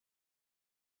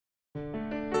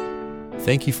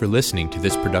Thank you for listening to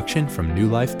this production from New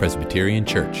Life Presbyterian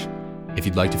Church. If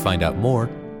you'd like to find out more,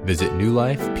 visit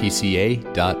newlifepca.org.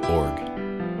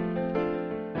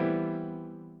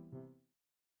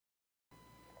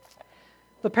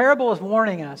 The parable is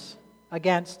warning us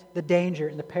against the danger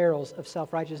and the perils of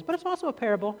self-righteousness, but it's also a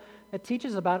parable that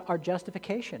teaches about our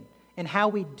justification and how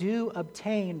we do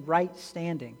obtain right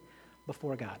standing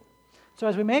before God. So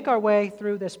as we make our way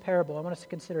through this parable, I want us to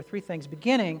consider three things,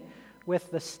 beginning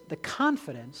with the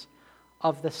confidence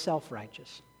of the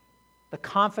self-righteous. The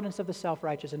confidence of the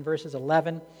self-righteous in verses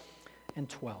 11 and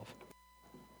 12.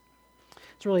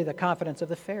 It's really the confidence of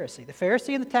the Pharisee. The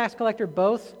Pharisee and the tax collector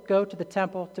both go to the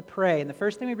temple to pray. And the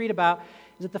first thing we read about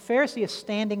is that the Pharisee is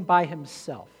standing by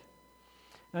himself.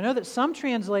 Now, I know that some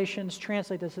translations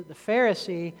translate this that the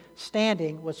Pharisee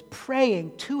standing was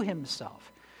praying to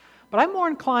himself. But I'm more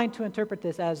inclined to interpret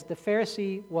this as the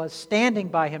Pharisee was standing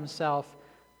by himself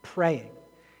praying.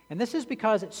 And this is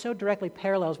because it so directly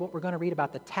parallels what we're going to read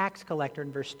about the tax collector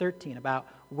in verse 13, about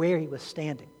where he was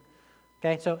standing.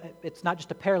 Okay, so it's not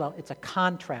just a parallel, it's a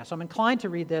contrast. So I'm inclined to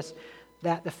read this,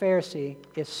 that the Pharisee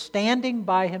is standing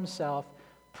by himself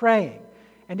praying.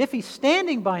 And if he's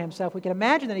standing by himself, we can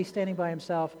imagine that he's standing by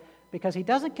himself because he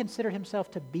doesn't consider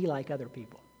himself to be like other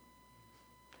people.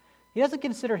 He doesn't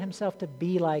consider himself to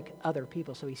be like other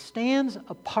people, so he stands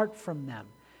apart from them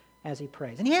as he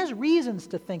prays. And he has reasons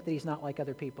to think that he's not like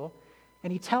other people,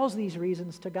 and he tells these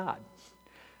reasons to God.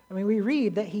 I mean, we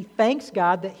read that he thanks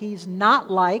God that he's not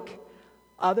like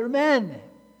other men.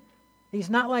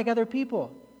 He's not like other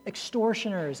people,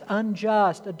 extortioners,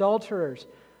 unjust, adulterers,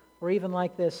 or even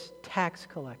like this tax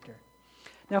collector.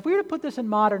 Now, if we were to put this in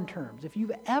modern terms, if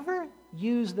you've ever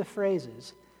used the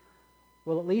phrases,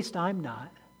 well, at least I'm not,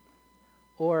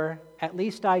 or at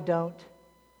least I don't,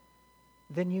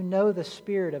 then you know the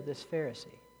spirit of this Pharisee.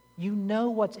 You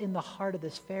know what's in the heart of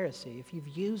this Pharisee if you've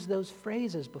used those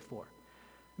phrases before.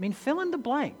 I mean, fill in the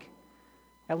blank.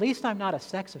 At least I'm not a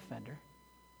sex offender.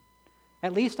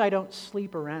 At least I don't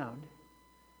sleep around.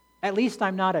 At least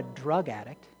I'm not a drug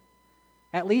addict.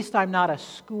 At least I'm not a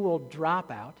school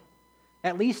dropout.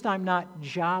 At least I'm not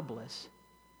jobless.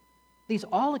 These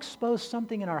all expose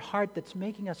something in our heart that's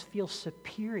making us feel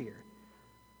superior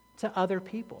to other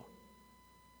people.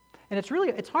 And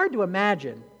it's hard to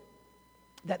imagine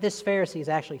that this Pharisee is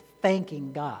actually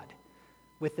thanking God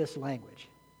with this language.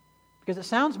 Because it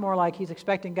sounds more like he's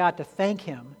expecting God to thank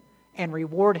him and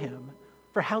reward him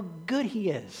for how good he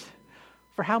is,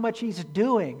 for how much he's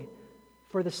doing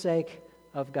for the sake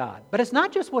of God. But it's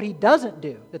not just what he doesn't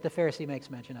do that the Pharisee makes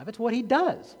mention of, it's what he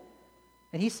does.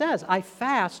 And he says, I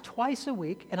fast twice a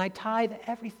week and I tithe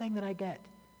everything that I get.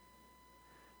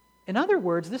 In other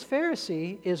words, this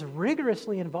Pharisee is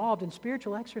rigorously involved in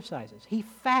spiritual exercises. He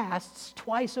fasts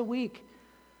twice a week.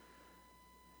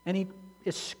 And he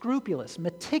is scrupulous,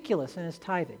 meticulous in his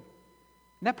tithing.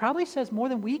 And that probably says more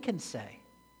than we can say.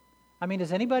 I mean,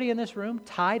 does anybody in this room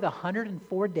tithe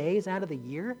 104 days out of the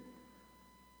year?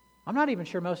 I'm not even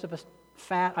sure most of us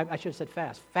fast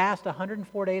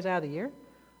 104 days out of the year.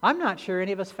 I'm not sure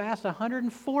any of us fast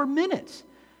 104 minutes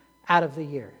out of the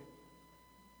year.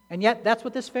 And yet, that's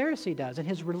what this Pharisee does in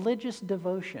his religious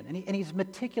devotion. And he's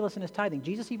meticulous in his tithing.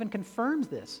 Jesus even confirms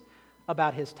this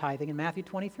about his tithing in Matthew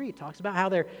 23. He talks about how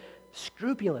they're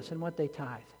scrupulous in what they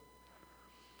tithe.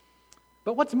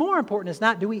 But what's more important is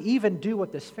not do we even do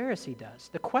what this Pharisee does.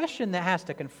 The question that has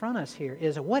to confront us here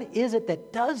is, what is it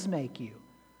that does make you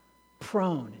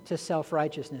prone to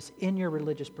self-righteousness in your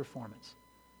religious performance?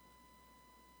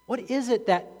 What is it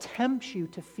that tempts you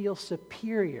to feel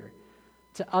superior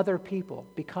to other people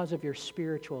because of your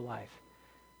spiritual life?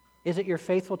 Is it your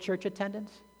faithful church attendance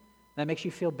that makes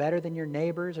you feel better than your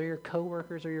neighbors or your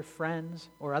coworkers or your friends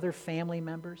or other family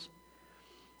members?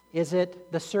 Is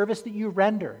it the service that you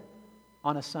render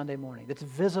on a Sunday morning that's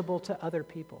visible to other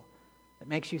people that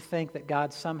makes you think that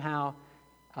God somehow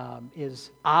is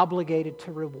obligated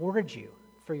to reward you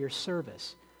for your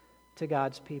service to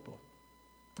God's people,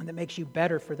 and that makes you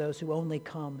better for those who only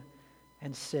come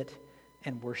and sit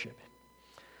and worship?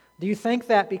 Do you think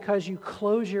that because you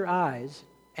close your eyes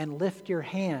and lift your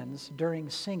hands during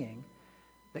singing,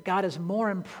 that God is more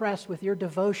impressed with your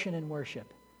devotion and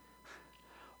worship?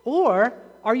 Or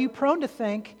are you prone to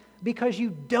think because you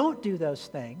don't do those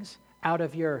things out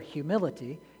of your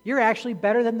humility, you're actually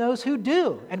better than those who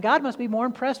do, and God must be more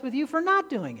impressed with you for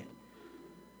not doing it?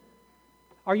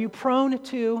 Are you prone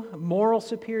to moral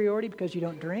superiority because you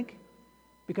don't drink,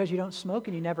 because you don't smoke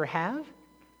and you never have?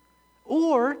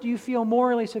 Or do you feel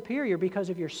morally superior because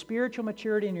of your spiritual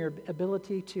maturity and your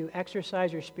ability to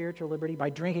exercise your spiritual liberty by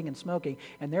drinking and smoking,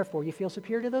 and therefore you feel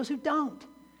superior to those who don't?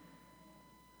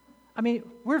 I mean,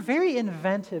 we're very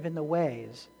inventive in the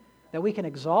ways that we can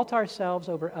exalt ourselves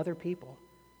over other people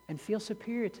and feel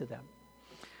superior to them.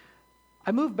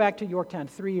 I moved back to Yorktown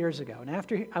 3 years ago, and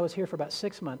after I was here for about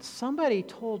 6 months, somebody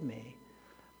told me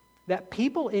that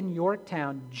people in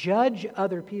Yorktown judge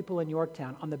other people in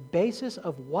Yorktown on the basis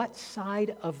of what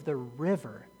side of the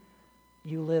river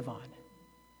you live on.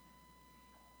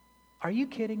 Are you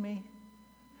kidding me?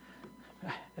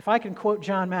 If I can quote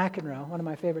John McEnroe, one of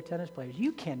my favorite tennis players,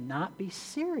 you cannot be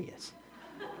serious.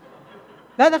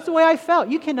 That's the way I felt.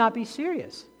 You cannot be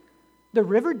serious. The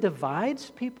river divides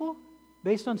people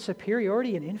based on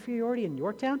superiority and inferiority in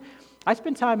Yorktown. I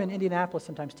spend time in Indianapolis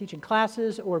sometimes teaching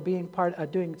classes or being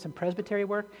doing some presbytery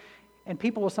work, and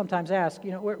people will sometimes ask,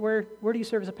 where do you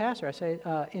serve as a pastor? I say,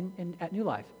 at New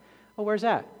Life. Oh, where's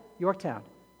that? Yorktown.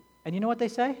 And you know what they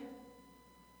say?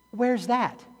 Where's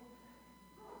that?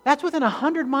 That's within a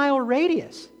 100-mile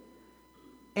radius.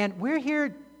 And we're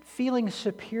here feeling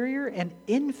superior and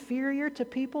inferior to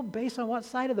people based on what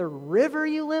side of the river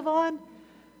you live on?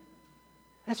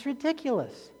 That's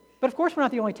ridiculous. But of course, we're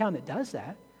not the only town that does that.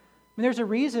 I mean, there's a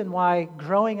reason why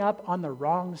growing up on the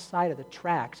wrong side of the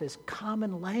tracks is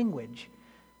common language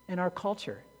in our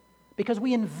culture. Because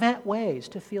we invent ways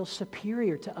to feel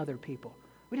superior to other people.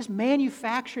 We just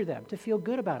manufacture them to feel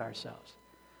good about ourselves.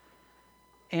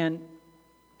 And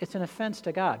it's an offense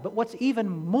to God. But what's even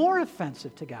more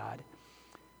offensive to God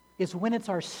is when it's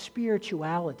our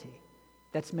spirituality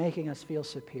that's making us feel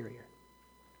superior.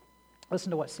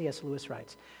 Listen to what C.S. Lewis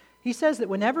writes. He says that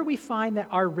whenever we find that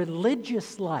our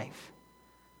religious life,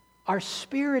 our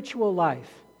spiritual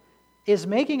life, is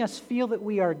making us feel that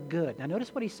we are good. Now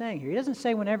notice what he's saying here. He doesn't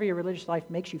say whenever your religious life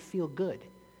makes you feel good.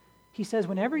 He says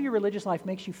whenever your religious life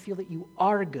makes you feel that you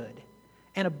are good,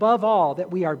 and above all,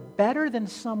 that we are better than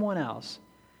someone else,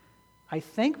 I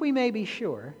think we may be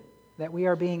sure that we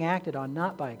are being acted on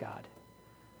not by God,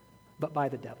 but by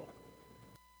the devil.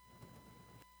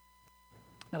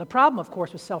 Now, the problem, of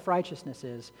course, with self-righteousness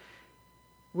is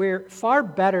we're far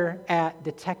better at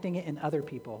detecting it in other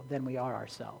people than we are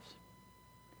ourselves.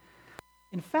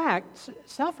 In fact,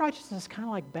 self-righteousness is kind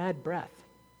of like bad breath.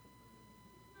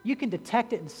 You can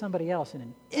detect it in somebody else in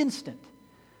an instant,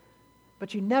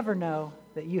 but you never know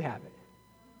that you have it.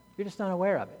 You're just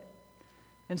unaware of it.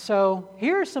 And so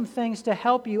here are some things to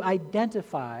help you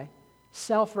identify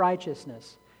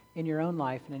self-righteousness in your own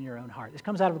life and in your own heart. This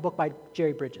comes out of a book by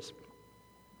Jerry Bridges.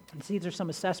 And these are some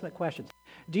assessment questions.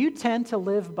 Do you tend to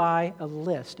live by a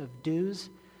list of do's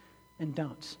and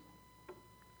don'ts?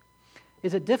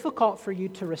 Is it difficult for you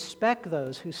to respect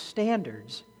those whose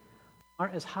standards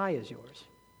aren't as high as yours?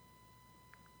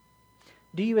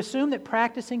 Do you assume that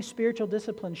practicing spiritual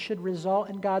discipline should result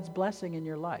in God's blessing in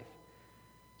your life?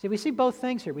 See, we see both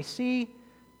things here. We see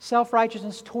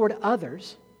self-righteousness toward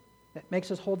others that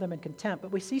makes us hold them in contempt,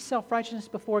 but we see self-righteousness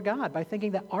before God by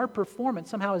thinking that our performance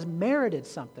somehow has merited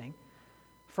something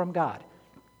from God.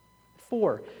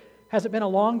 4, has it been a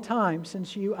long time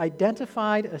since you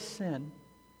identified a sin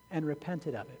and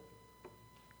repented of it?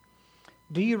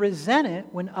 Do you resent it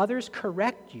when others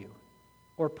correct you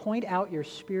or point out your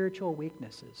spiritual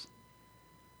weaknesses?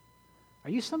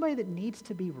 Are you somebody that needs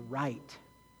to be right?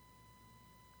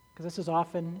 Because this is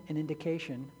often an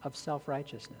indication of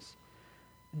self-righteousness.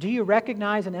 Do you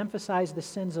recognize and emphasize the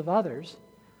sins of others,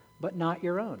 but not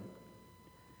your own?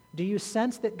 Do you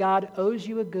sense that God owes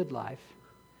you a good life?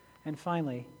 And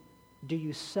finally, do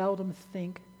you seldom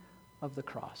think of the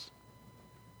cross?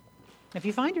 If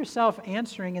you find yourself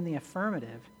answering in the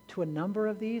affirmative to a number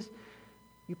of these,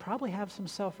 you probably have some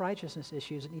self-righteousness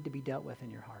issues that need to be dealt with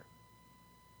in your heart.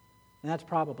 And that's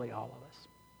probably all of us.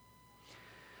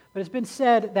 But it's been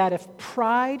said that if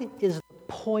pride is the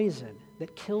poison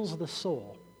that kills the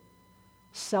soul,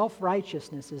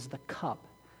 self-righteousness is the cup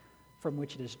from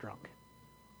which it is drunk.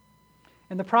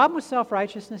 And the problem with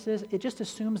self-righteousness is it just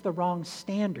assumes the wrong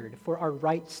standard for our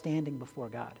right standing before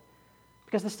God.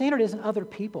 Because the standard isn't other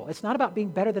people. It's not about being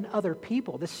better than other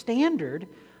people. The standard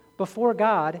before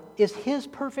God is His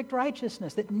perfect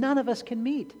righteousness that none of us can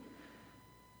meet.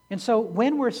 And so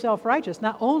when we're self-righteous,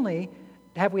 not only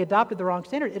have we adopted the wrong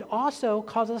standard, it also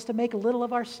causes us to make little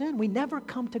of our sin. We never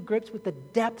come to grips with the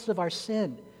depths of our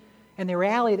sin and the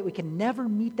reality that we can never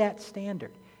meet that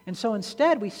standard. And so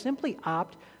instead, we simply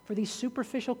opt for these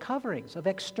superficial coverings of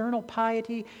external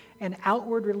piety and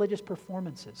outward religious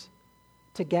performances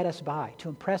to get us by, to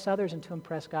impress others and to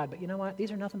impress God. But you know what?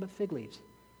 These are nothing but fig leaves.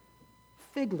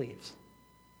 Fig leaves.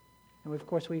 And of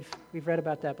course, we've read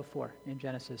about that before in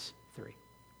Genesis 3.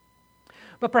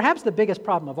 But perhaps the biggest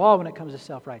problem of all when it comes to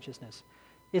self-righteousness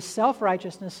is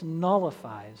self-righteousness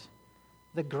nullifies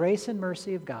the grace and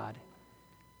mercy of God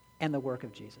and the work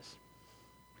of Jesus.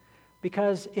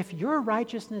 Because if your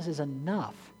righteousness is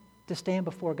enough to stand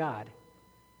before God,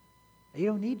 you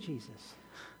don't need Jesus.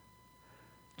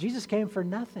 Jesus came for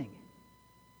nothing.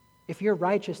 If your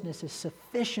righteousness is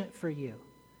sufficient for you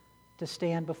to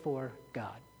stand before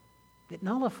God, it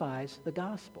nullifies the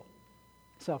gospel.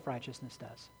 Self-righteousness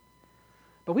does.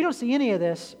 But we don't see any of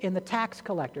this in the tax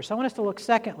collector. So I want us to look,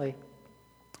 secondly,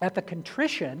 at the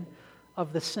contrition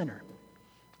of the sinner,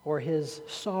 or his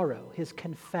sorrow, his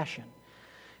confession.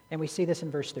 And we see this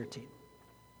in verse 13.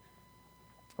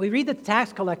 We read that the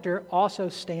tax collector also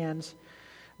stands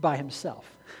by himself,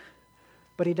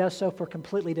 but he does so for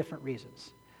completely different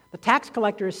reasons. The tax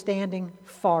collector is standing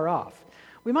far off.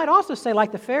 We might also say,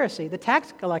 like the Pharisee, the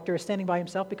tax collector is standing by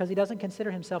himself because he doesn't consider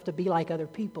himself to be like other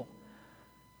people.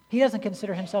 He doesn't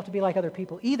consider himself to be like other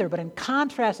people either, but in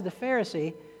contrast to the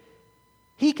Pharisee,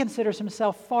 he considers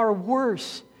himself far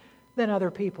worse than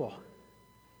other people.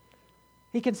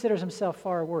 He considers himself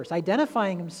far worse,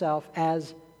 identifying himself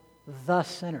as the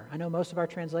sinner. I know most of our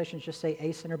translations just say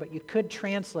a sinner, but you could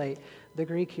translate the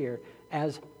Greek here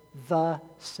as the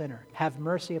sinner. Have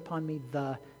mercy upon me,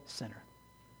 the sinner.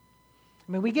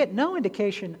 I mean, we get no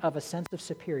indication of a sense of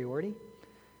superiority.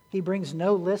 He brings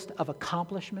no list of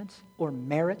accomplishments or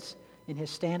merits in his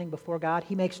standing before God.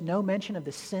 He makes no mention of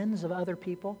the sins of other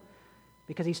people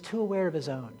because he's too aware of his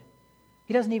own.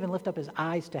 He doesn't even lift up his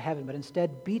eyes to heaven, but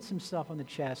instead beats himself on the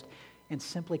chest and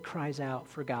simply cries out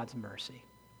for God's mercy.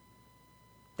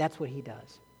 That's what he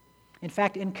does. In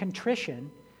fact, in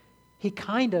contrition, he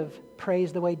kind of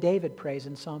prays the way David prays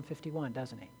in Psalm 51,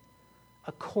 doesn't he?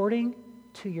 According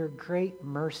to your great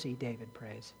mercy, David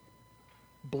prays,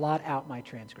 blot out my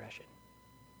transgression.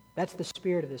 That's the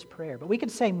spirit of this prayer. But we can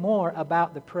say more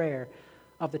about the prayer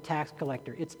of the tax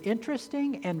collector. It's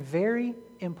interesting and very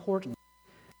important,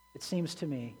 it seems to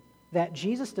me, that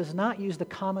Jesus does not use the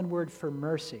common word for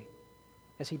mercy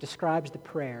as he describes the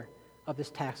prayer of this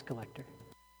tax collector.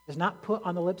 He does not put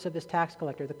on the lips of this tax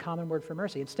collector the common word for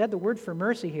mercy. Instead, the word for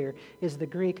mercy here is the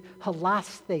Greek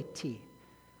hilastheti.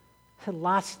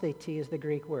 Hilastheti is the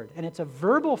Greek word. And it's a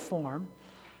verbal form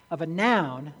of a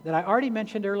noun that I already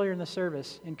mentioned earlier in the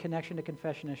service in connection to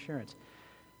confession assurance.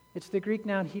 It's the Greek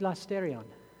noun hilasterion,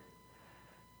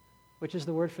 which is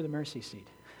the word for the mercy seat.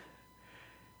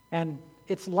 And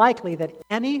it's likely that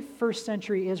any first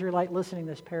century Israelite listening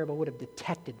to this parable would have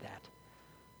detected that.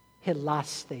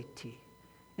 Hilastheti.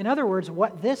 In other words,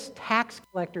 what this tax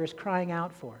collector is crying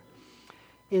out for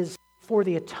is for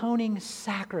the atoning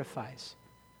sacrifice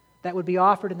that would be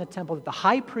offered in the temple, that the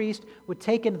high priest would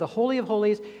take into the Holy of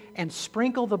Holies and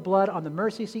sprinkle the blood on the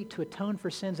mercy seat to atone for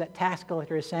sins. That tax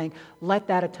collector is saying, let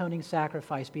that atoning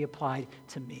sacrifice be applied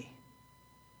to me.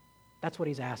 That's what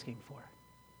he's asking for.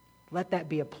 Let that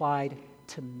be applied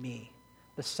to me.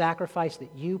 The sacrifice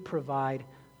that you provide,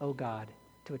 O God,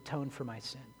 to atone for my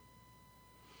sin.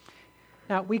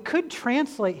 Now, we could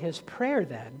translate his prayer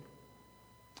then,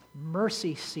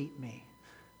 mercy seat me.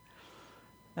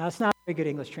 Now, it's not a very good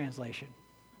English translation.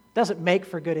 It doesn't make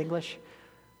for good English,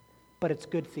 but it's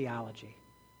good theology.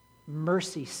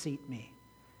 Mercy seat me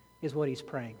is what he's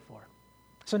praying for.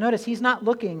 So notice, he's not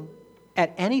looking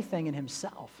at anything in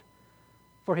himself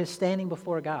for his standing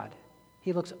before God.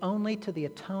 He looks only to the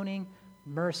atoning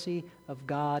mercy of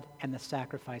God and the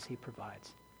sacrifice he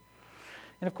provides.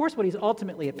 And of course, what he's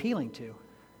ultimately appealing to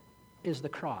is the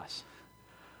cross,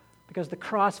 because the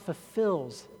cross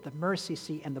fulfills the mercy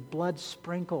seat and the blood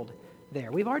sprinkled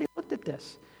there. We've already looked at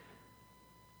this.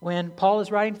 When Paul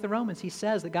is writing to the Romans, he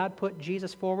says that God put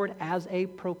Jesus forward as a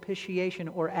propitiation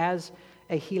or as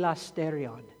a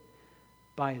hilasterion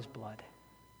by his blood.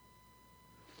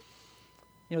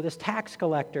 You know, this tax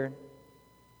collector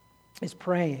is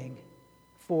praying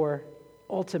for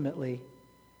ultimately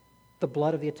the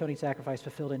blood of the atoning sacrifice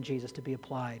fulfilled in Jesus to be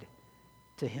applied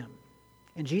to him.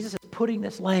 And Jesus is putting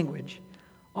this language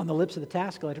on the lips of the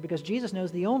tax collector because Jesus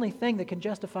knows the only thing that can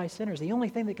justify sinners, the only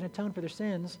thing that can atone for their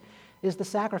sins is the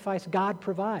sacrifice God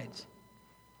provides.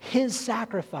 His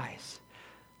sacrifice,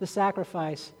 the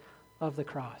sacrifice of the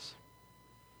cross.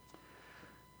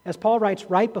 As Paul writes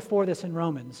right before this in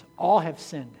Romans, all have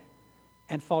sinned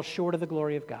and fall short of the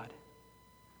glory of God.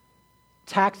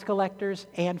 Tax collectors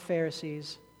and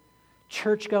Pharisees,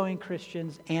 church-going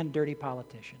Christians and dirty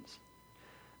politicians.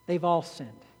 They've all sinned.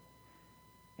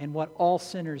 And what all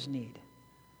sinners need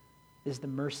is the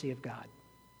mercy of God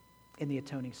in the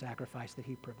atoning sacrifice that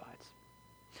he provides.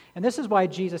 And this is why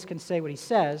Jesus can say what he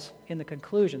says in the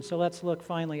conclusion. So let's look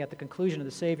finally at the conclusion of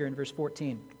the Savior in verse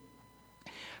 14.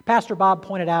 Pastor Bob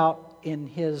pointed out in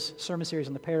his sermon series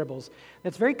on the parables that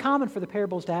it's very common for the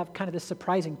parables to have kind of this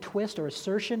surprising twist or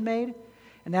assertion made,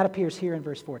 and that appears here in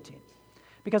verse 14.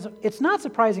 Because it's not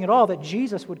surprising at all that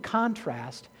Jesus would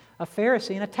contrast a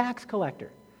Pharisee and a tax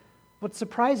collector. What's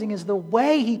surprising is the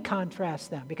way he contrasts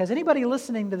them, because anybody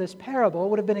listening to this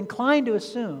parable would have been inclined to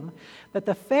assume that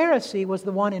the Pharisee was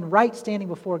the one in right standing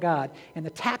before God, and the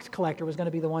tax collector was going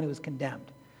to be the one who was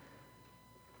condemned.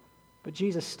 But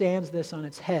Jesus stands this on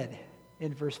its head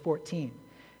in verse 14.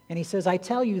 And he says, I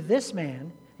tell you, this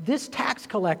man, this tax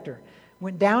collector,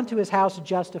 went down to his house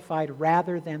justified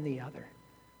rather than the other.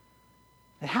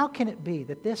 And how can it be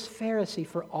that this Pharisee,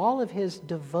 for all of his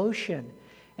devotion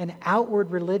and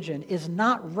outward religion, is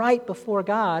not right before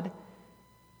God,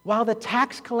 while the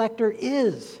tax collector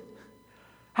is?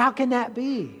 How can that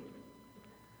be?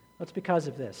 Well, it's because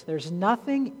of this. There's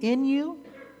nothing in you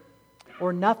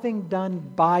or nothing done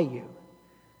by you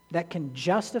that can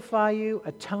justify you,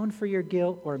 atone for your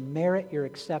guilt, or merit your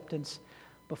acceptance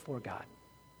before God.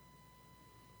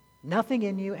 Nothing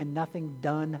in you and nothing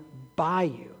done by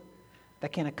you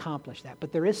that can accomplish that.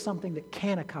 But there is something that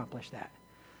can accomplish that.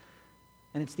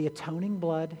 And it's the atoning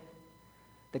blood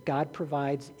that God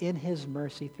provides in His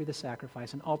mercy through the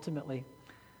sacrifice and ultimately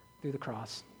through the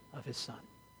cross of His Son.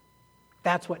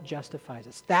 That's what justifies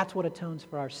us. That's what atones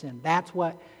for our sin. That's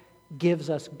what gives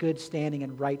us good standing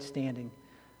and right standing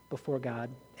before God,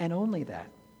 and only that.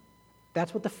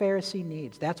 That's what the Pharisee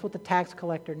needs. That's what the tax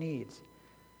collector needs.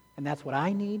 And that's what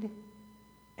I need,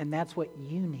 and that's what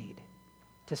you need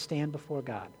to stand before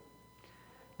God.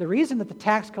 The reason that the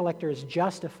tax collector is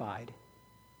justified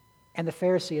and the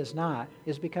Pharisee is not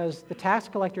is because the tax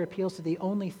collector appeals to the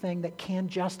only thing that can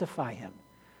justify him,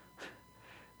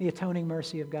 the atoning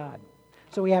mercy of God.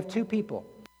 So we have two people.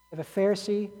 We have a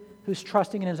Pharisee who's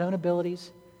trusting in his own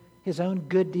abilities, his own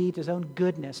good deeds, his own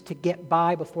goodness to get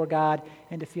by before God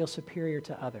and to feel superior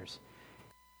to others.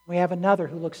 We have another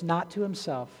who looks not to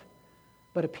himself,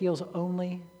 but appeals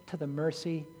only to the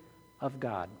mercy of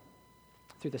God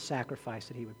through the sacrifice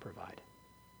that He would provide.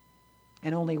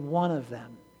 And only one of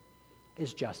them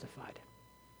is justified.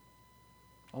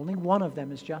 Only one of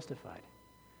them is justified.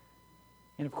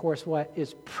 And of course, what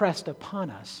is pressed upon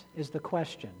us is the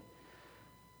question,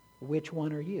 which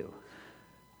one are you?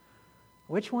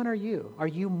 Which one are you? Are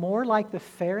you more like the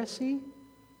Pharisee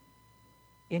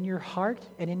in your heart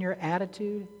and in your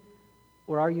attitude,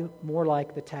 or are you more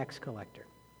like the tax collector?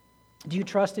 Do you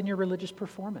trust in your religious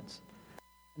performance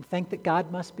and think that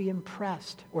God must be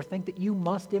impressed, or think that you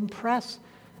must impress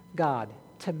God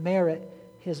to merit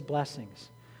His blessings?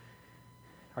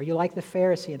 Are you like the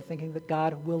Pharisee and thinking that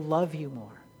God will love you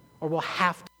more, or will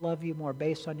have to love you more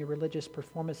based on your religious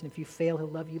performance, and if you fail, He'll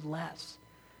love you less?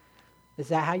 Is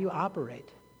that how you operate?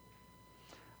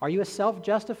 Are you a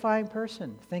self-justifying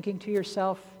person, thinking to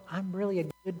yourself, I'm really a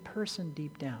good person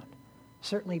deep down,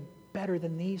 certainly better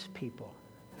than these people?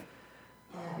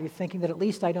 Are you thinking that at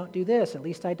least I don't do this, at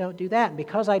least I don't do that, and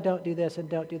because I don't do this and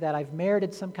don't do that, I've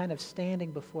merited some kind of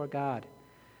standing before God,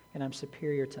 and I'm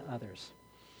superior to others?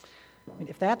 I mean,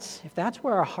 if that's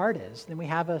where our heart is, then we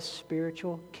have a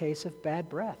spiritual case of bad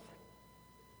breath.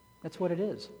 That's what it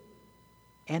is.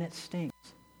 And it stinks.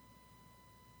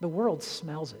 The world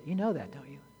smells it. You know that, don't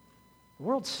you? The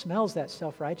world smells that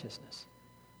self-righteousness.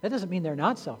 That doesn't mean they're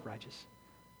not self-righteous.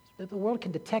 The world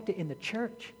can detect it in the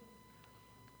church.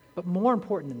 But more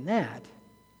important than that,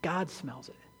 God smells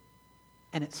it.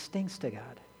 And it stinks to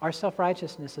God. Our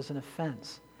self-righteousness is an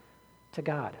offense to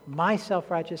God. My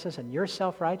self-righteousness and your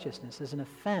self-righteousness is an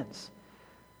offense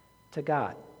to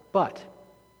God. But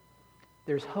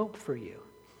there's hope for you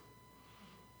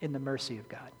in the mercy of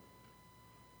God.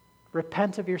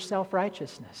 Repent of your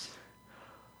self-righteousness.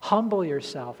 Humble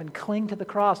yourself and cling to the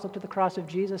cross. Look to the cross of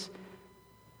Jesus,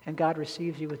 and God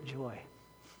receives you with joy.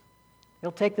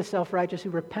 He'll take the self-righteous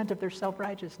who repent of their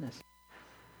self-righteousness.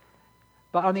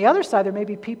 But on the other side, there may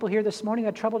be people here this morning who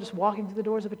have trouble just walking through the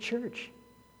doors of a church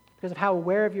because of how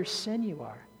aware of your sin you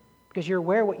are, because you're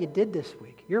aware of what you did this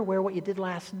week. You're aware of what you did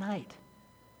last night.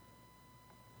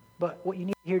 But what you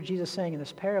need to hear Jesus saying in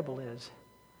this parable is,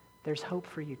 there's hope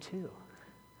for you too.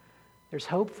 There's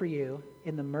hope for you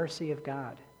in the mercy of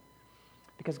God.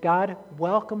 Because God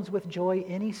welcomes with joy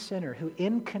any sinner who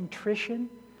in contrition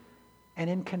and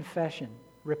in confession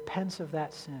repents of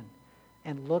that sin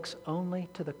and looks only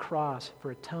to the cross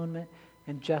for atonement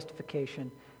and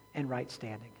justification and right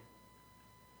standing.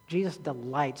 Jesus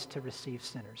delights to receive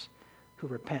sinners who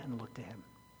repent and look to Him.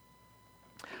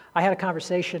 I had a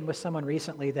conversation with someone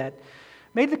recently that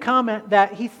made the comment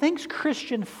that he thinks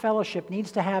Christian fellowship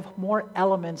needs to have more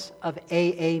elements of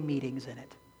AA meetings in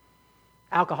it.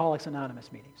 Alcoholics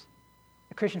Anonymous meetings.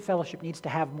 A Christian fellowship needs to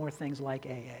have more things like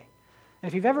AA. And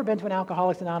if you've ever been to an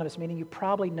Alcoholics Anonymous meeting, you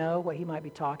probably know what he might be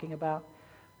talking about.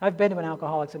 I've been to an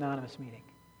Alcoholics Anonymous meeting.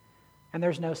 And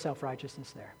there's no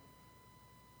self-righteousness there.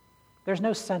 There's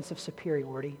no sense of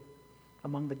superiority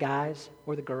among the guys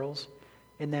or the girls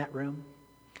in that room.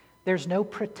 There's no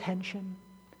pretension.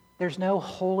 There's no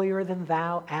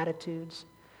holier-than-thou attitudes.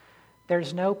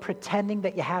 There's no pretending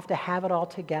that you have to have it all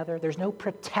together. There's no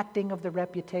protecting of the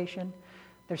reputation.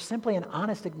 There's simply an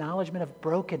honest acknowledgement of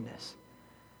brokenness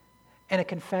and a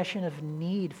confession of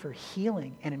need for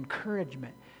healing and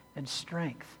encouragement and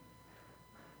strength.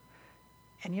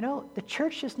 And the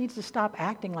church just needs to stop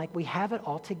acting like we have it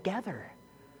all together.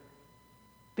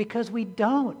 Because we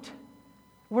don't.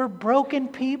 We're broken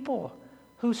people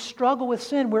who struggle with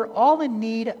sin. We're all in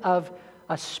need of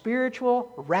a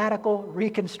spiritual, radical,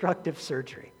 reconstructive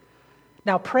surgery.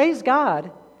 Now, praise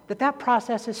God that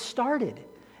process has started.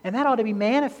 And that ought to be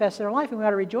manifested in our life, and we ought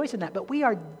to rejoice in that. But we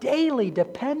are daily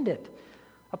dependent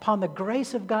upon the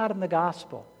grace of God and the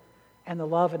gospel and the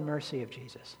love and mercy of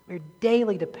Jesus. We're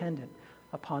daily dependent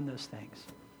upon those things.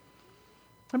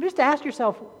 And just ask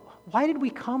yourself, why did we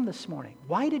come this morning?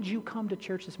 Why did you come to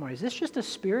church this morning? Is this just a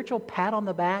spiritual pat on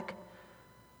the back?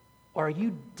 Or are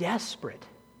you desperate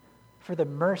for the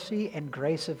mercy and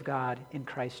grace of God in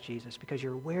Christ Jesus because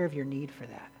you're aware of your need for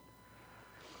that?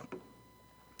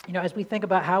 As we think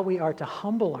about how we are to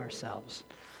humble ourselves,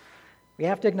 we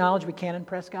have to acknowledge we can't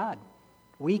impress God.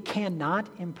 We cannot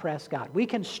impress God. We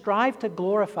can strive to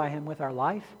glorify Him with our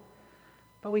life,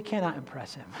 but we cannot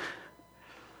impress Him.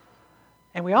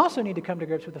 And we also need to come to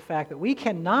grips with the fact that we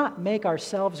cannot make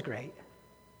ourselves great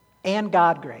and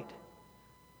God great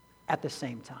at the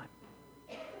same time.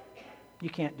 You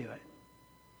can't do it.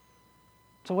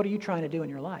 So what are you trying to do in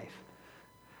your life?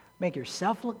 Make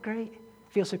yourself look great,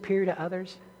 feel superior to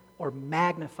others, or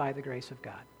magnify the grace of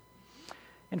God?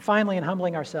 And finally, in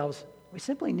humbling ourselves, we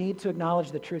simply need to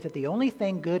acknowledge the truth that the only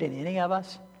thing good in any of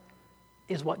us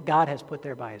is what God has put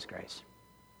there by His grace.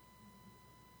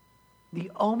 The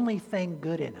only thing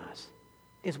good in us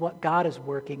is what God is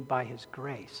working by His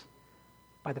grace,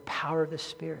 by the power of the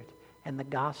Spirit and the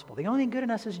gospel. The only thing good in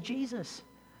us is Jesus.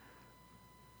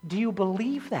 Do you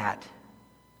believe that?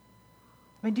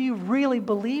 Do you really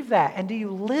believe that? And do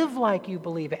you live like you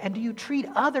believe it? And do you treat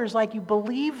others like you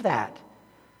believe that?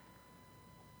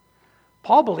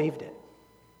 Paul believed it.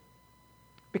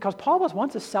 Because Paul was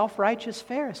once a self-righteous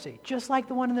Pharisee, just like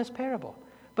the one in this parable.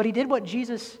 But he did what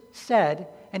Jesus said,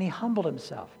 and he humbled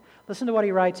himself. Listen to what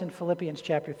he writes in Philippians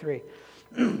chapter 3.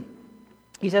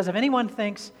 He says, if anyone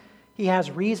thinks he has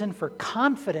reason for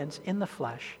confidence in the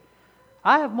flesh,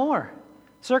 I have more.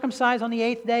 Circumcised on the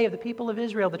 8th day of the people of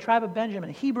Israel, the tribe of Benjamin,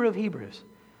 a Hebrew of Hebrews.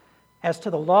 As to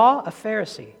the law, a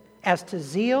Pharisee. As to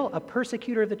zeal, a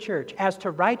persecutor of the church. As to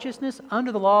righteousness,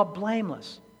 under the law,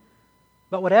 blameless.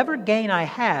 But whatever gain I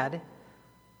had,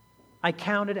 I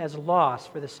counted as loss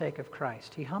for the sake of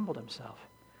Christ. He humbled himself.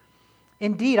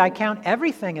 Indeed, I count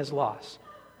everything as loss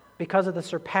because of the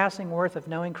surpassing worth of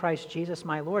knowing Christ Jesus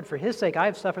my Lord. For His sake I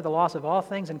have suffered the loss of all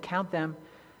things and count them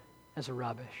as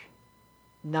rubbish.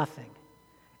 Nothing.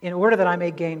 In order that I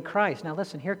may gain Christ. Now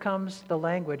listen, here comes the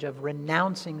language of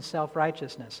renouncing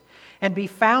self-righteousness. And be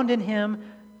found in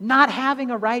Him, not having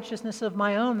a righteousness of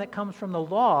my own that comes from the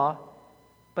law,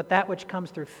 but that which comes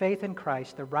through faith in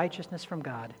Christ, the righteousness from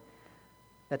God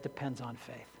that depends on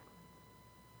faith.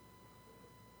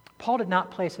 Paul did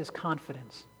not place his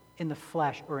confidence in the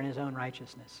flesh or in his own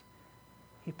righteousness.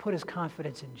 He put his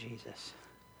confidence in Jesus.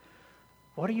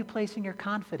 What are you placing your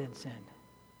confidence in?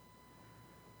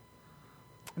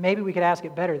 Maybe we could ask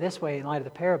it better this way in light of the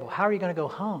parable. How are you going to go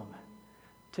home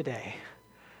today?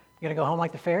 You going to go home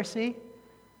like the Pharisee?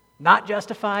 Not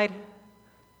justified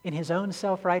in his own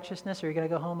self-righteousness? Or are you going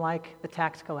to go home like the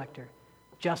tax collector?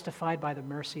 Justified by the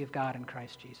mercy of God in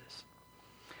Christ Jesus?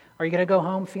 Are you going to go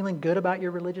home feeling good about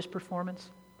your religious performance?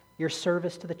 Your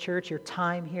service to the church? Your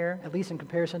time here? At least in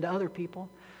comparison to other people?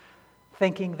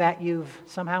 Thinking that you've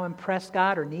somehow impressed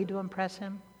God or need to impress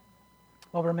Him?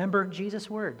 Well, remember Jesus'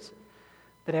 words.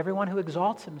 That everyone who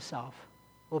exalts himself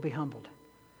will be humbled.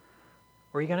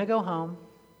 Or are you going to go home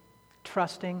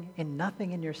trusting in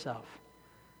nothing in yourself,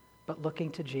 but looking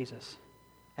to Jesus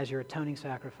as your atoning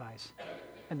sacrifice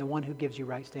and the one who gives you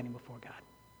right standing before God?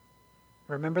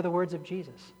 Remember the words of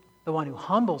Jesus. The one who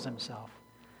humbles himself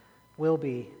will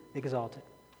be exalted.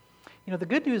 The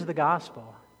good news of the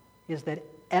gospel is that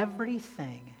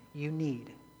everything you need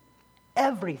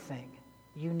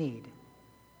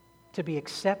to be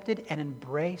accepted and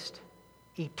embraced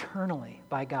eternally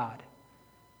by God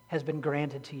has been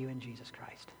granted to you in Jesus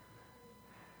Christ.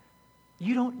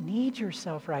 You don't need your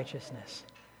self-righteousness.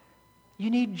 You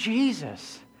need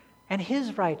Jesus and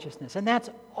His righteousness, and that's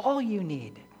all you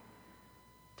need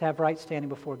to have right standing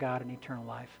before God in eternal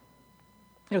life.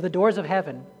 The doors of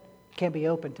heaven can be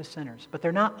opened to sinners, but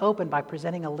they're not opened by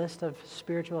presenting a list of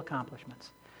spiritual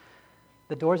accomplishments.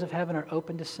 The doors of heaven are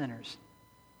open to sinners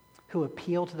who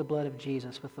appeal to the blood of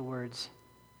Jesus with the words,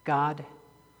 God,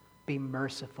 be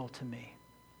merciful to me,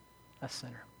 a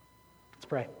sinner. Let's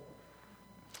pray.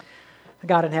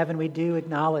 God in heaven, we do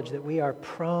acknowledge that we are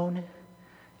prone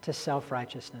to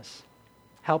self-righteousness.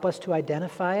 Help us to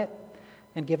identify it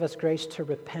and give us grace to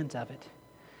repent of it.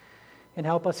 And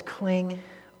help us cling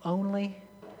only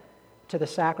to the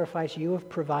sacrifice you have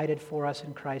provided for us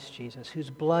in Christ Jesus, whose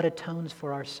blood atones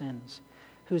for our sins,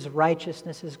 whose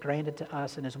righteousness is granted to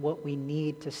us and is what we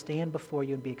need to stand before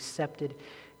you and be accepted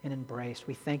and embraced.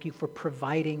 We thank you for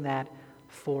providing that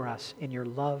for us in your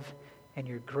love and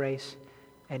your grace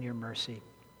and your mercy.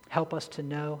 Help us to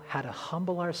know how to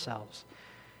humble ourselves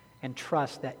and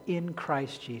trust that in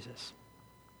Christ Jesus,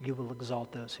 you will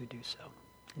exalt those who do so.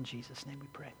 In Jesus' name we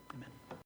pray. Amen.